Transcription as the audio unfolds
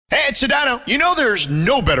Hey, it's Sedano. You know there's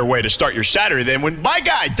no better way to start your Saturday than when my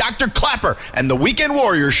guy, Dr. Clapper, and the Weekend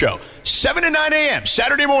Warrior Show, 7 to 9 a.m.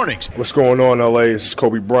 Saturday mornings. What's going on, LA? This is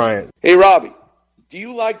Kobe Bryant. Hey, Robbie, do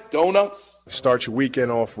you like donuts? Start your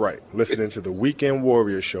weekend off right, listening to the Weekend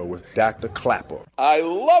Warrior Show with Dr. Clapper. I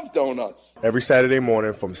love donuts. Every Saturday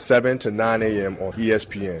morning from 7 to 9 a.m. on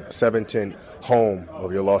ESPN, 710, home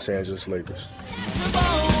of your Los Angeles Lakers.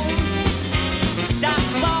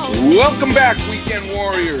 Welcome back, Weekend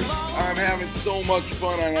Warriors. I'm having so much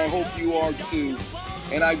fun, and I hope you are too.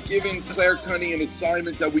 And I've given Clare Kunny an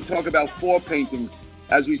assignment that we talk about 4 paintings.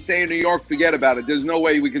 As we say in New York, forget about it. There's no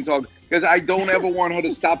way we can talk, because I don't ever want her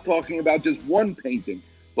to stop talking about just one painting.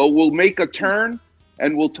 But we'll make a turn,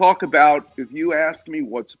 and we'll talk about, if you ask me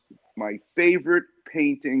what's my favorite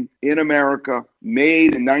painting in America,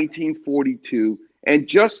 made in 1942. And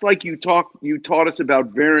just like you taught us about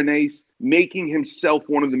Veronese making himself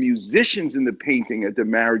one of the musicians in the painting at the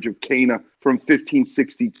marriage of Cana from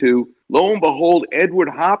 1562, lo and behold, Edward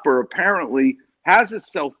Hopper apparently has a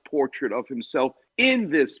self-portrait of himself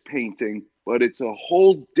in this painting, but it's a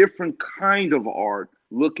whole different kind of art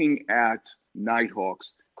looking at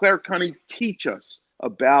Nighthawks. Clare Kunny, teach us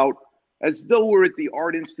about, as though we're at the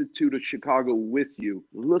Art Institute of Chicago with you,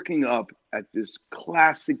 looking up at this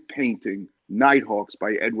classic painting, Nighthawks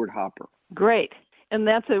by Edward Hopper. Great. And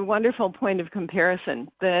that's a wonderful point of comparison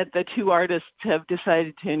that the two artists have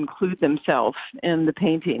decided to include themselves in the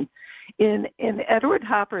painting. In Edward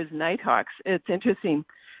Hopper's Nighthawks, it's interesting.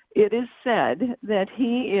 It is said that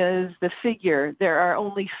he is the figure. There are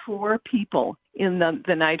only 4 people in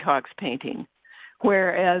the Nighthawks painting,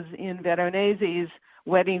 whereas in Veronese's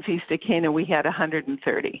Wedding Feast at Cana, we had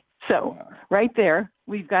 130. So right there,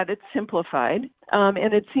 we've got it simplified.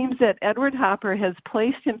 And it seems that Edward Hopper has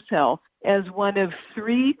placed himself as one of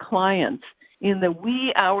 3 clients in the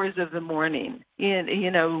wee hours of the morning,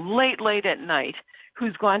 late at night,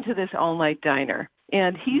 who's gone to this all-night diner.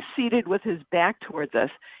 And he's seated with his back towards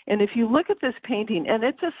us. And if you look at this painting, and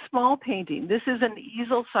it's a small painting, this is an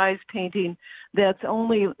easel-sized painting that's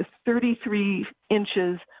only 33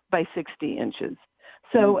 inches by 60 inches.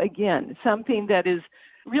 So again, something that is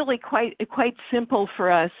really quite simple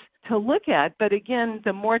for us to look at, but again,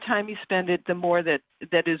 the more time you spend it, the more that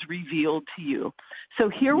is revealed to you. So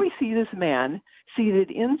here we see this man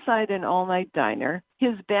seated inside an all-night diner.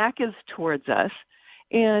 His back is towards us,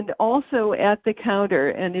 and also at the counter.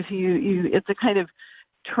 And if it's a kind of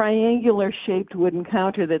triangular-shaped wooden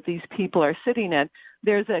counter that these people are sitting at.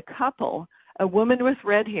 There's a couple, a woman with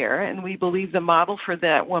red hair, and we believe the model for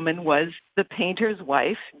that woman was the painter's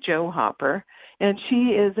wife, Joe Hopper, and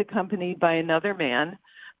she is accompanied by another man.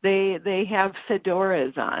 They have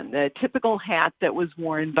fedoras on, the typical hat that was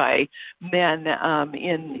worn by men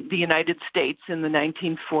in the United States in the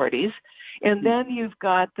 1940s. And then you've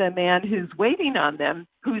got the man who's waiting on them,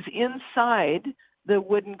 who's inside the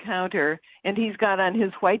wooden counter, and he's got on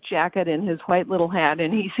his white jacket and his white little hat,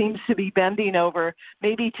 and he seems to be bending over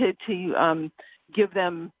maybe to give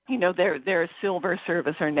them, their silver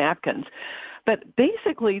service or napkins. But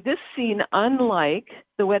basically, this scene, unlike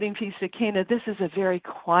the Wedding Feast at Cana, this is a very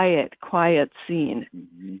quiet scene.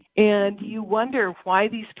 Mm-hmm. And you wonder why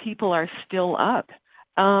these people are still up.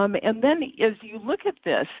 And then as you look at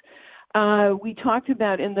this, we talked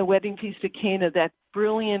about in the Wedding Feast at Cana that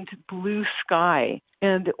brilliant blue sky.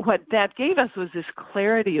 And what that gave us was this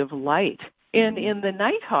clarity of light. And in the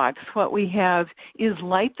Nighthawks, what we have is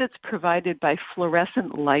light that's provided by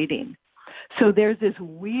fluorescent lighting. So there's this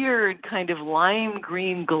weird kind of lime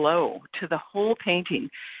green glow to the whole painting.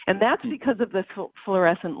 And that's because of the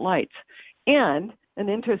fluorescent lights. And an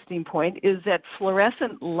interesting point is that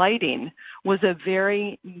fluorescent lighting was a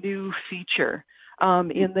very new feature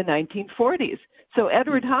in the 1940s. So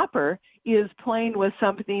Edward Hopper is playing with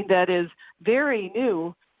something that is very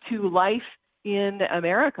new to life in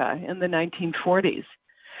America in the 1940s.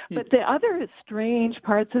 But the other strange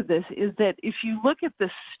parts of this is that if you look at the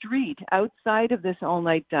street outside of this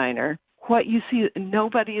all-night diner, what you see,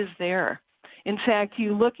 nobody is there. In fact,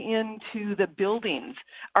 you look into the buildings.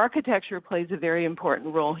 Architecture plays a very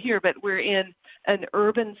important role here, but we're in an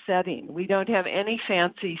urban setting. We don't have any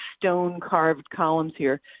fancy stone-carved columns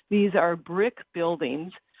here. These are brick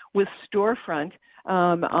buildings with storefront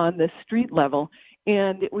on the street level.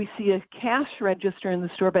 And we see a cash register in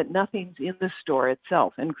the store, but nothing's in the store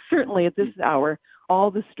itself. And certainly at this hour,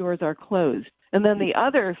 all the stores are closed. And then the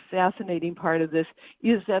other fascinating part of this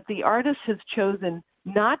is that the artist has chosen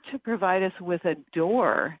not to provide us with a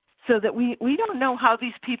door, so that we don't know how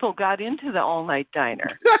these people got into the all-night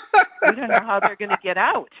diner. We don't know how they're going to get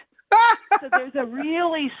out. So there's a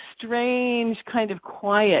really strange kind of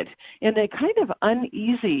quiet and a kind of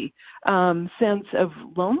uneasy sense of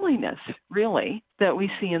loneliness, really, that we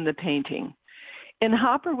see in the painting. And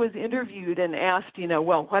Hopper was interviewed and asked,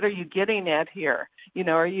 well, what are you getting at here?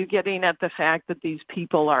 Are you getting at the fact that these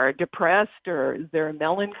people are depressed, or is there a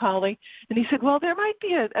melancholy? And he said, well, there might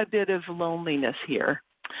be a bit of loneliness here.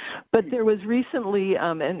 But there was recently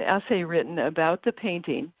an essay written about the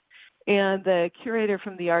painting, and the curator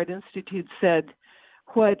from the Art Institute said,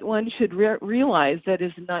 what one should realize that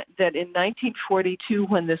in 1942,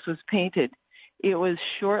 when this was painted, it was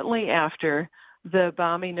shortly after the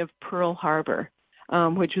bombing of Pearl Harbor,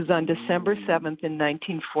 which was on December 7th in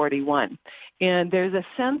 1941. And there's a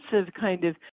sense of kind of